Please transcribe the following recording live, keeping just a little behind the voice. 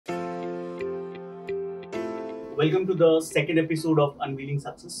Welcome to the second episode of Unveiling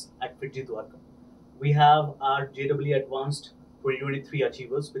Success at Fiitjee Dwarka. We have our JEE Advanced 2023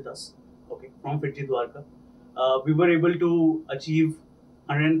 achievers with us, okay, from Fiitjee Dwarka. We were able to achieve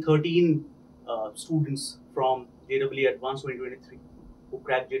 113 students from JEE Advanced 2023 who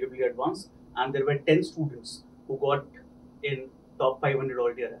cracked JEE Advanced, and there were 10 students who got in top 500 all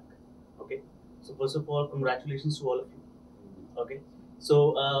India rank. Okay, so first of all, congratulations to all of you. Okay.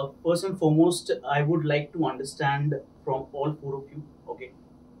 So first and foremost, I would like to understand from all four of you. Okay,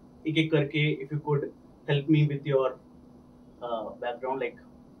 एक करके, if you could help me with your background, like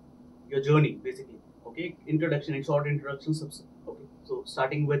your journey, basically. Okay, introduction, a short introduction. Okay, so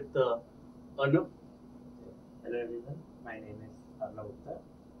starting with Arnav. Hello everyone, my name is ARNAV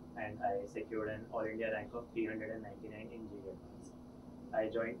and I secured an All India rank of 399 in JEE Advanced. I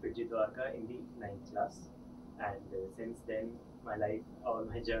joined Fiitjee Dwarka in the 9th class, and since then my life or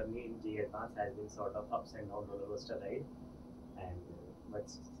my journey in JEE Advanced has been sort of ups and downs roller coaster ride, and but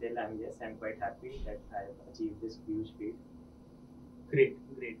still I'm quite happy that I have achieved this huge feat. Great.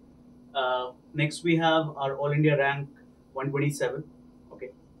 Next we have our All India rank 127.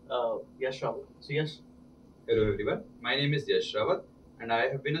 Okay, YASH Rawat. So YASH. Hello everyone, my name is YASH Rawat and I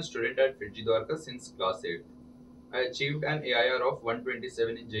have been a student at Fiitjee Dwarka since class 8. I achieved an AIR of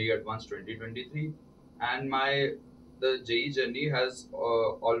 127 in JEE Advanced 2023, and the JEE journey has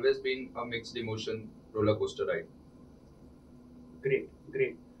always been a mixed emotion roller coaster ride. Great.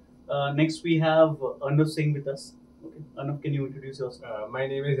 Next we have ARNAV Singh with us. Okay, ARNAV, can you introduce yourself? My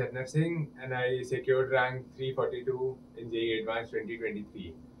name is ARNAV Singh and I secured rank 342 in JEE Advanced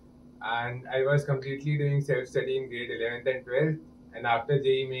 2023. And I was completely doing self-study in grade 11th and 12th. And after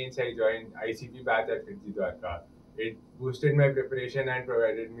JEE Mains, I joined ICP batch at Fiitjee Dwarka. It boosted my preparation and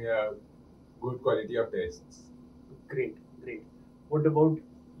provided me a good quality of tests. Great. What about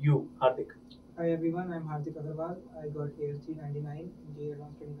you, HARDIK? Hi everyone, I'm HARDIK AGARWAL. I got ASG 99 in JEE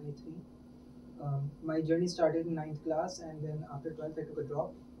Advanced 2023. My journey started in 9th class, and then after 12th I took a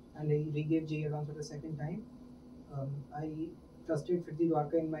drop and I regave JEE Advanced for the second time. I trusted Fiitjee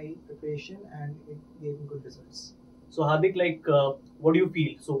Dwarka in my preparation and it gave me good results. So HARDIK, like, what do you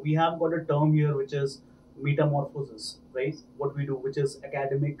feel? So we have got a term here which is metamorphosis, right? What we do, which is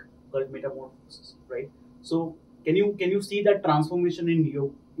academic called metamorphosis, right? So can you see that transformation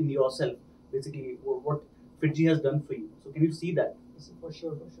in yourself, basically, what Fiitjee has done for you? So can you see that? Yes, for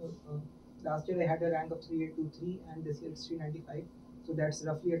sure. Last year I had a rank of 3823 and this year it's 395. So that's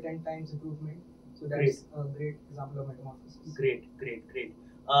roughly a 10 times improvement. So that's a great example of metamorphosis. Great.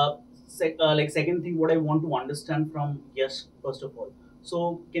 Second thing, what I want to understand from YASH, first of all.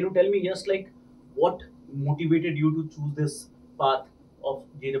 So can you tell me, YASH, like, what motivated you to choose this path of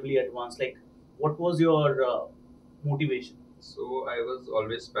JEE Advanced? Like, what was your motivation? So I was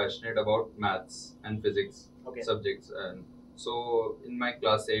always passionate about maths and physics subjects, and so in my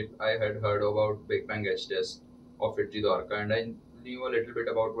class 8 I had heard about Big Bang H test of Fiitjee Dwarka, and I knew a little bit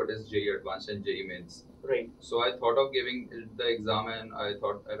about what is JEE Advanced and JEE Mains. Right. So I thought of giving the exam, and I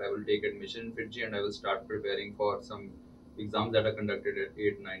thought that I will take admission in Fiitjee and I will start preparing for some exams that are conducted at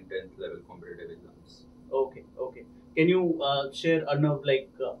 8th, 9th, 10th level competitive exams. Okay. Can you share, Arnav, like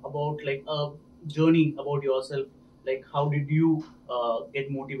about like a journey about yourself? Like, how did you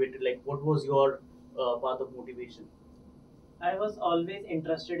get motivated? Like, what was your path of motivation? I was always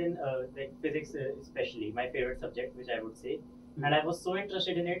interested in like physics, especially my favorite subject, which I would say. And I was so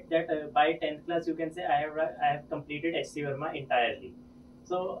interested in it that by 10th class, you can say I have completed HC Verma entirely.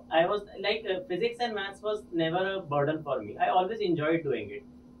 So I was like, physics and maths was never a burden for me. I always enjoyed doing it.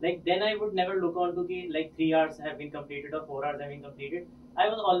 Like, then I would never look on to like 3 hours have been completed or 4 hours have been completed. I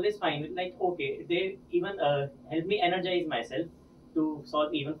was always fine with, like, okay, they even helped me energize myself to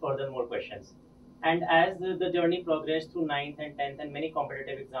solve even further more questions. And as the journey progressed through 9th and 10th and many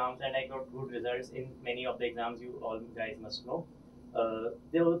competitive exams, and I got good results in many of the exams you all guys must know,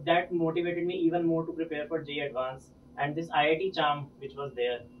 that motivated me even more to prepare for JEE Advanced. And this IIT charm which was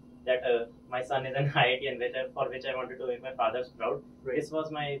there, that my son is an IIT and for which I wanted to make my father's proud, this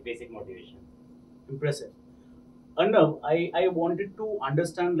was my basic motivation. Impressive. Arnav, I wanted to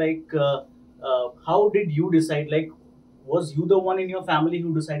understand, like, how did you decide? Like, was you the one in your family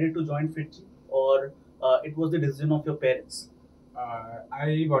who decided to join Fiitjee, or it was the decision of your parents?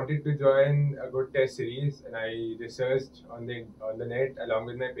 I wanted to join a good test series, and I researched on the net along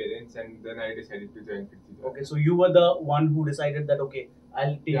with my parents, and then I decided to join Fiitjee. Okay, so you were the one who decided that, okay,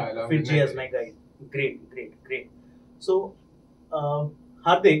 I'll take Fiitjee as my guide. Great. So,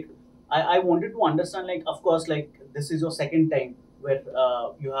 HARDIK, I wanted to understand, like, of course, like, this is your second time where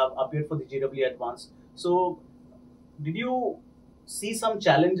you have appeared for the JEE Advanced. So, did you see some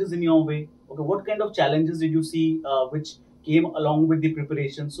challenges in your way? Okay, what kind of challenges did you see which came along with the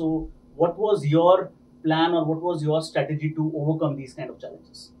preparation? So, what was your plan or what was your strategy to overcome these kind of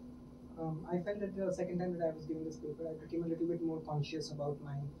challenges? I felt that the second time that I was giving this paper, I became a little bit more conscious about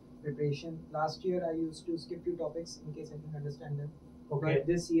my preparation. Last year, I used to skip few topics in case I didn't understand them. Okay. But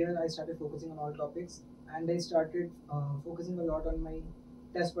this year, I started focusing on all topics, and I started focusing a lot on my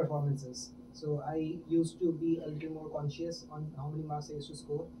test performances. So I used to be a little more conscious on how many marks I used to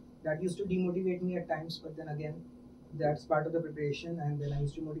score. That used to demotivate me at times, but then again, that's part of the preparation, and then I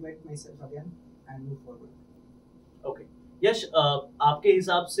used to motivate myself again and move forward. Okay यश आपके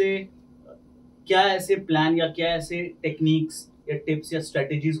हिसाब से क्या ऐसे plan या क्या ऐसे techniques या tips या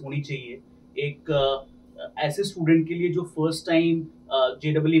स्ट्रेटेजीज होनी चाहिए एक ऐसे स्टूडेंट के लिए जो फर्स्ट टाइम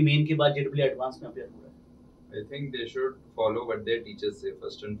जेडब्ल्यू मेन के बाद जेडब्ल्यू एडवांस में अपेयर हो रहा है? I think they should follow what their teachers say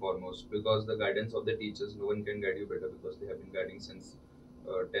first and foremost, because the guidance of the teachers, no one can guide you better because they have been guiding since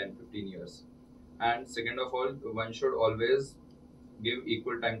 10, 15 years. And second of all, one should always give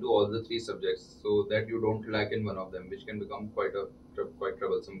equal time to all the three subjects so that you don't lack in one of them, which can become quite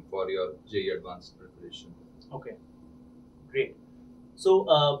troublesome for your JEE Advanced preparation. Okay, great. So,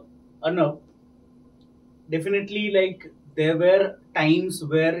 Arnav, definitely like there were times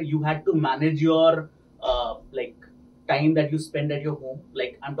where you had to manage your like time that you spend at your home.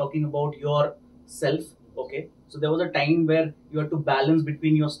 Like I'm talking about yourself. Okay, so there was a time where you had to balance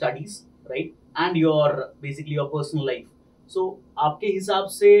between your studies, right, and your basically your personal life. So आपके हिसाब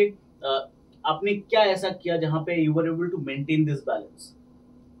से आपने क्या ऐसा किया जहाँ पे you were able to maintain this balance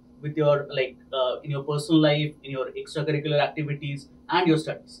with your like in your personal life, in your extracurricular activities and your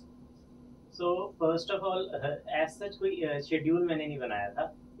studies? So first of all, as such कोई schedule मैंने नहीं बनाया था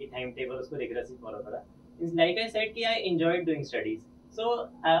कि टाइम टेबल उसको रिग्रेसिव फॉलो करा. Like I said कि I enjoyed doing studies. So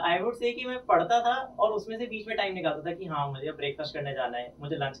I would say कि मैं पढ़ता था और उसमें से बीच में टाइम निकालता था कि हाँ मुझे ब्रेकफास्ट करने जाना है,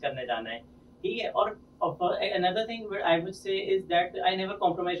 मुझे लंच करने जाना है, ठीक है. और another thing I would say is that I never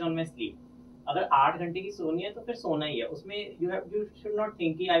compromise on my sleep. अगर 8 घंटे की सोनी है तो फिर सोना ही है. उसमें you should not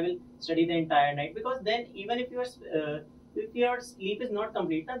think कि I will study the entire night, because then even if your sleep is not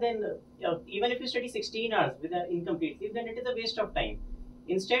complete, then even if you study 16 hours with an incomplete sleep, then it is a waste of time.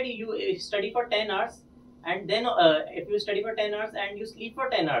 Instead, you study for 10 hours, and then if you study for 10 hours and you sleep for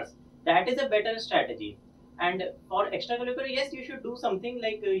 10 hours, that is a better strategy. And for extracurricular, yes, you should do something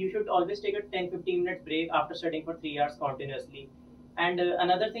like you should always take a 10-15 minutes break after studying for 3 hours continuously. And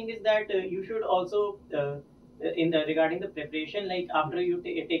another thing is that you should also regarding the preparation, like after you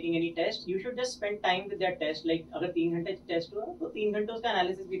taking any test, you should just spend time with that test. Like अगर 3 घंटे test हुआ तो 3 घंटे उसका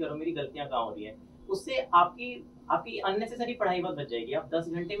analysis भी करो, मेरी गलतियां कहाँ हो रही है. उससे आपकी अननेसेसरी पढ़ाई बहुत बच जाएगी. आप 10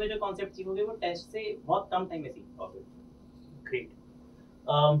 घंटे में जो कॉन्सेप्ट सीखोगे वो टेस्ट से बहुत कम टाइम में सीख पाओगे. Great.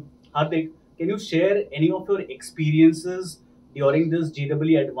 Hardik, can you share any of your experiences during this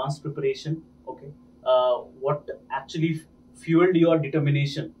JEE Advanced preparation? Okay. What actually fueled your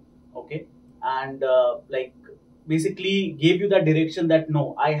determination? Okay. And like basically gave you that direction that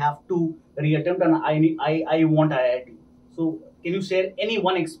no, I have to reattempt and I want IIT. So can you share any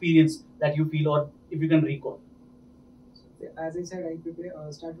one experience that you feel, or if you can recall? As I said,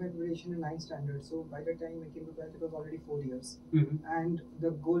 I started my preparation in 9th standard. So by the time I came to 12th, it was already 4 years. And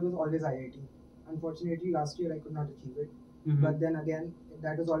the goal was always IIT. Unfortunately, last year I could not achieve it. But then again,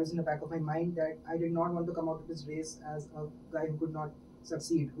 that was always in the back of my mind that I did not want to come out of this race as a guy who could not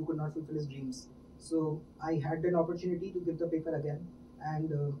succeed, who could not fulfill his dreams. So I had an opportunity to give the paper again.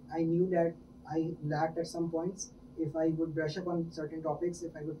 And I knew that I lacked at some points. If I would brush up on certain topics,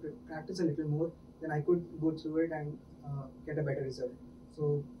 if I would practice a little more, then I could go through it and get a better result.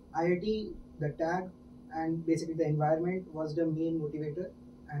 So IIT, the tag, and basically the environment was the main motivator,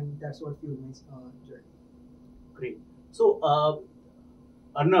 and that's what fueled my journey. Great. So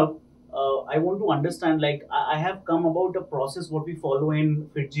Arnav, I want to understand, like I have come about a process what we follow in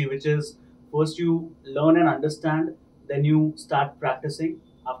Fiitjee, which is first you learn and understand, then you start practicing.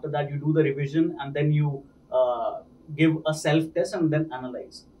 After that, you do the revision, and then you give a self-test and then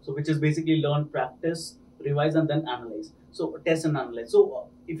analyze. So which is basically learn, practice, revise, and then analyze. So test and analyze. So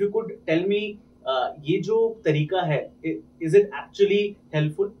if you could tell me, ये जो तरीका है, is it actually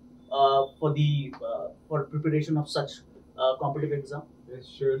helpful for preparation of such competitive exam? Yes,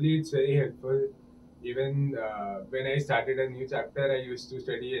 surely it's very helpful. Even when I started a new chapter, I used to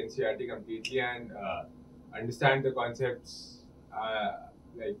study NCERT completely and understand the concepts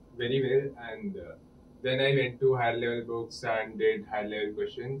like very well. And then I went to higher level books and did higher level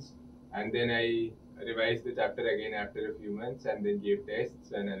questions. And then I revised the chapter again after a few months and then gave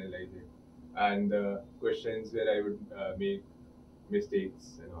tests and analyzed it. And the questions where I would make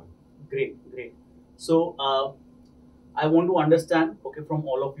mistakes and all. Great, great. So I want to understand, okay, from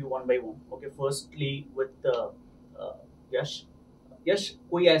all of you one by one. Okay, firstly with Yash. यश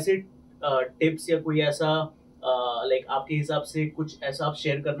कोई ऐसे tips या कोई ऐसा like आपके हिसाब से कुछ ऐसा आप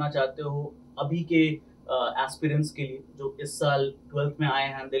शेयर करना चाहते हो अभी के एस्पिरेंट्स के लिए जो इस साल 12th में आए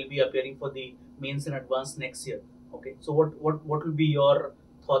हैं, they'll be appearing for the mains and advanced next year. Okay, so what will be your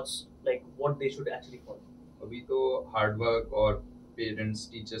thoughts, like what they should actually follow? अभी तो हार्ड वर्क और पेरेंट्स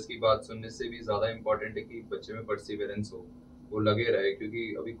टीचर्स की बात सुनने से भी ज़्यादा इम्पोर्टेंट है कि बच्चे में परसिवरेंस हो, वो लगे रहे, क्योंकि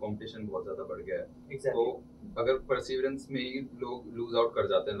अभी कंपटीशन बहुत ज़्यादा बढ़ गया है. Exactly. तो अगर परसिवरेंस में ही लोग लूज आउट कर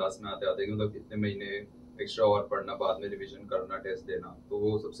जाते हैं लास्ट में आते आते, कि मतलब इतने महीने एक्स्ट्रा और पढ़ना, बाद में रिवीजन करना, टेस्ट देना, तो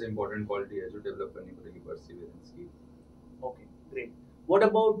वो सबसे इम्पोर्टेंट क्वालिटी है जो डेवलप करनी पड़ेगी परसिवरेंस की. Okay great. What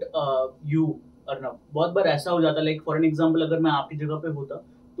about you Arnav? बहुत बार ऐसा हो जाता है, लाइक फॉर एन एग्जांपल अगर मैं आपकी जगह पे होता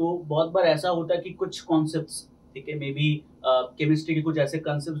तो बहुत बार ऐसा होता है कि कुछ कॉन्सेप्ट्स, ठीक है, मे बी केमिस्ट्री के कुछ ऐसे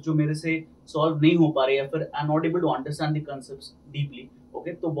कॉन्सेप्ट्स जो मेरे से सॉल्व नहीं हो पा रहे या फिर I am not able to understand the concepts deeply.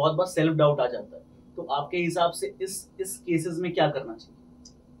 Okay, तो बहुत बार सेल्फ डाउट आ जाता है. तो आपके हिसाब से इस केसेस में क्या करना चाहिए?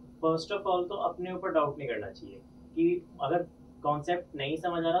 फर्स्ट ऑफ ऑल तो अपने ऊपर डाउट नहीं करना चाहिए कि अगर कॉन्सेप्ट नहीं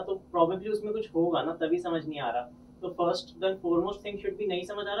समझ आ रहा तो प्रॉबेबली उसमें कुछ होगा ना, तभी समझ नहीं आ रहा. तो first then foremost thing should be, नहीं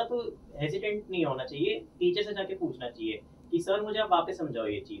समझ आ रहा तो हेजिटेंट नहीं होना चाहिए, टीचर से जाके पूछना चाहिए कि सर मुझे आप वापस समझाओ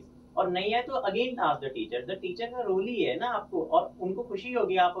ये चीज़. और नहीं है तो अगेन आस्क द टीचर का रोल ही है ना आपको, और उनको खुशी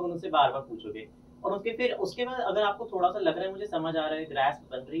होगी आप अगर उनसे बार बार पूछोगे. और उसके बाद अगर आपको थोड़ा सा लग रहा है मुझे समझ आ रहा है,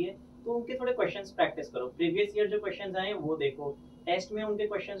 ग्रास्प बन रही है, तो उनके थोड़े क्वेश्चंस प्रैक्टिस करो. प्रीवियस ईयर जो क्वेश्चंस आए वो देखो, टेस्ट में उनके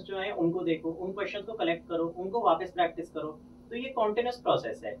क्वेश्चंस जो आए उनको देखो, उन क्वेश्चंस को कलेक्ट करो, उनको वापस प्रैक्टिस करो. तो ये कॉन्टिन्यूस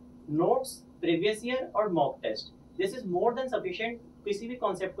प्रोसेस है. नोट्स, प्रीवियस ईयर और mock test, this is more than sufficient किसी भी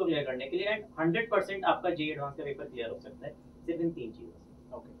कॉन्सेप्ट को क्लियर करने के लिए. एंड 100% आपका जेईई एडवांस का पेपर क्लियर हो सकता है सिर्फ इन 3 चीजों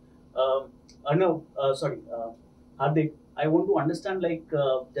से. Okay Arnav, sorry Hardik, I want to understand, like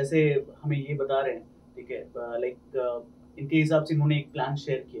जैसे हमें ये बता रहे हैं, ठीक है, लाइक इनके हिसाब से इन्होंने एक प्लान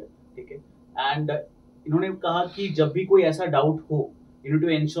शेयर किया, ठीक है, एंड इन्होंने कहा कि जब भी कोई ऐसा डाउट हो, you need to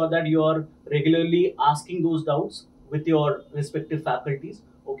ensure that you are regularly asking those doubts with your respective faculties.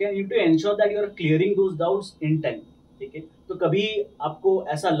 Okay, you need to ensure that you are clearing those doubts in time. ठीक है, तो कभी आपको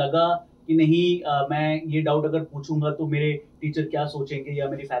ऐसा लगा कि नहीं मैं ये डाउट अगर पूछूंगा तो मेरे टीचर क्या सोचेंगे या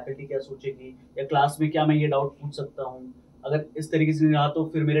मेरी फैकल्टी क्या सोचेगी, या क्लास में क्या मैं ये डाउट पूछ सकता हूँ, अगर इस तरीके से नहीं रहा तो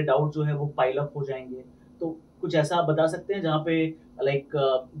फिर मेरे डाउट जो है वो पाइल अप हो जाएंगे. तो कुछ ऐसा आप बता सकते हैं जहाँ पे लाइक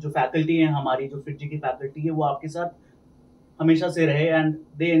जो फैकल्टी है हमारी, जो फिटजी की फैकल्टी है, वो आपके साथ हमेशा से रहे एंड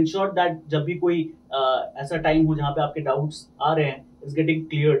दे इंश्योर दैट जब भी कोई ऐसा टाइम हो जहाँ पे आपके डाउट्स आ रहे हैं, is getting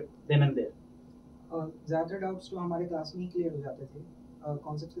cleared then and there. ज़्यादातर डाउट्स तो हमारे क्लास में ही क्लियर हो जाते थे.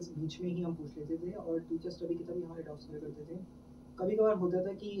 कॉन्सेप्ट के बीच में ही हम पूछ लेते थे और टीचर्स तभी की तभी हमारे डाउट्स क्लियर करते थे. कभी कभार होता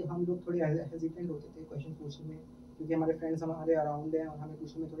था कि हम लोग थोड़े हेजिटेंट होते थे क्वेश्चन पूछने में, क्योंकि हमारे फ्रेंड्स हमारे अराउंड हैं और हमें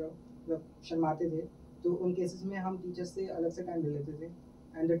पूछने में थोड़ा मतलब शर्माते थे. तो उन केसेस में हम टीचर्स से अलग से टाइम ले लेते थे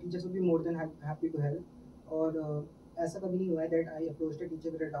and the teachers would be more than happy to help. और ऐसा कभी नहीं हुआ है that I approached the teacher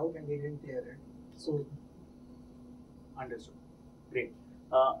with a doubt and they didn't clear it. So Understood. Great.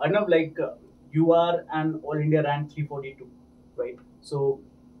 Arnav, like you are an All India rank 342, right? So,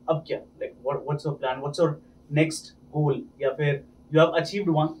 अब क्या? Like, what's your plan? What's your next goal? या फिर you have achieved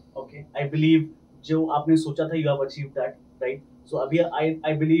one, okay? I believe जो आपने सोचा था you have achieved that, right? So अभी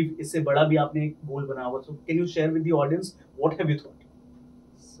I believe इससे बड़ा भी आपने एक goal बनाया हुआ. So can you share with the audience what have you thought?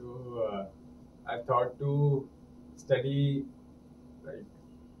 So I thought to study like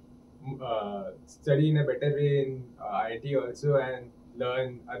study in a better way in IT also, and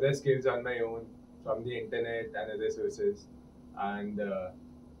learn other skills on my own from the internet and other sources, and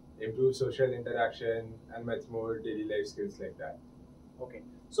improve social interaction and much more daily life skills like that. Okay,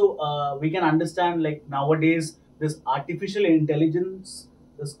 so we can understand like nowadays this artificial intelligence,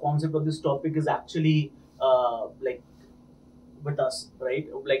 this concept of this topic is actually like with us,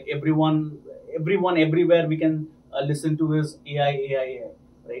 right? Like everyone everywhere we can listen to is AI,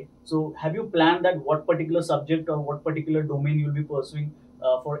 right? So have you planned that what particular subject or what particular domain you'll be pursuing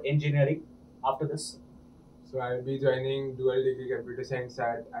for engineering after this? So I will be joining dual degree computer science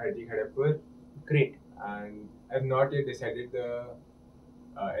at RAWAT Kharagpur, Great. and I have not yet decided the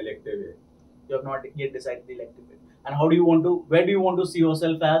elective yet. You have not yet decided the elective field. And how do you want to, where do you want to see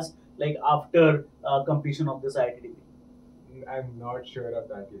yourself as, like after completion of this IIT degree? I'm not sure of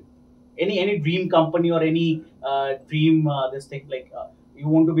that yet. Any dream company or any dream this thing, like you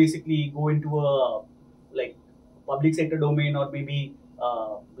want to basically go into a like public sector domain, or maybe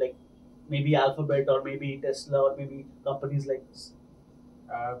like maybe Alphabet or maybe Tesla or maybe companies like this?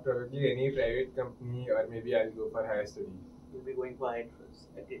 Probably any private company, or maybe I'll go for higher studies. You'll be going for higher first.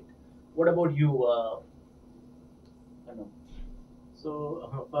 Okay. What about you? I don't know.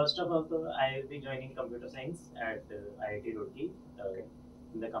 So first of all, so I will be joining computer science at IIT Roorkee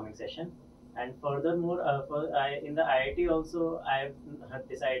in the coming session. And furthermore, in the IIT also, I have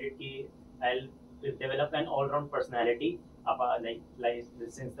decided that I'll develop an all-round personality. Like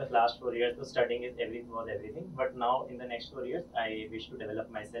since the last 4 years, so studying is everything. But now in the next 4 years, I wish to develop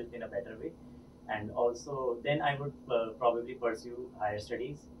myself in a better way. And also, then I would probably pursue higher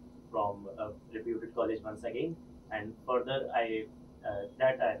studies from a reputed college once again. And further,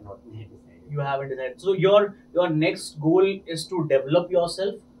 that I have not decided. You haven't decided. So your next goal is to develop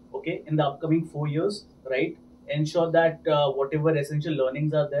yourself, okay, in the upcoming 4 years, right? Ensure that whatever essential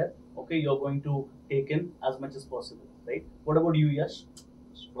learnings are there, okay, you're going to take in as much as possible, right? What about you, Yash?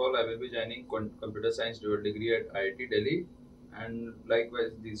 First of all, I will be joining computer science dual degree at IIT Delhi, and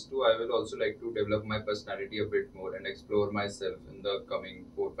likewise these two, I will also like to develop my personality a bit more and explore myself in the coming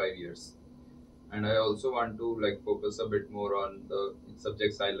 4 5 years. And I also want to like focus a bit more on the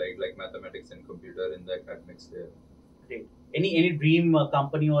subjects I like mathematics and computer in the academics there. Great. Any dream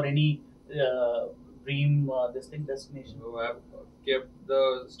company or any dream this thing destination? So I have kept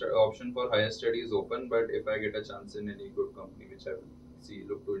the option for higher studies open, but if I get a chance in any good company which I will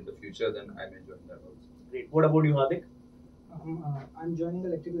look to in the future, then I may join that also. Great. What about you, Hardik? I'm joining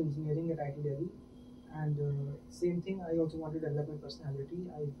electrical engineering at IIT Delhi, and same thing. I also want to develop my personality.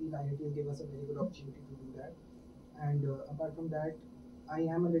 I feel IIT will give us a very good opportunity to do that. And apart from that, I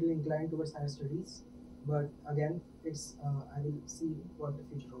am a little inclined towards higher studies, but again, it's I will see what the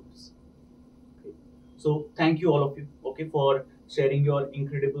future holds. So thank you all of you, okay, for sharing your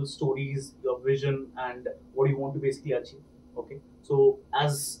incredible stories, your vision, and what you want to basically achieve. Okay. So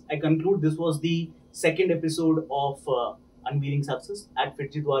as I conclude, this was the second episode of Unveiling Success at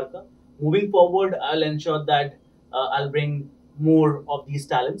Fiitjee Dwarka. Moving forward, I'll ensure that I'll bring more of these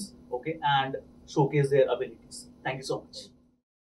talents, okay, and showcase their abilities. Thank you so much.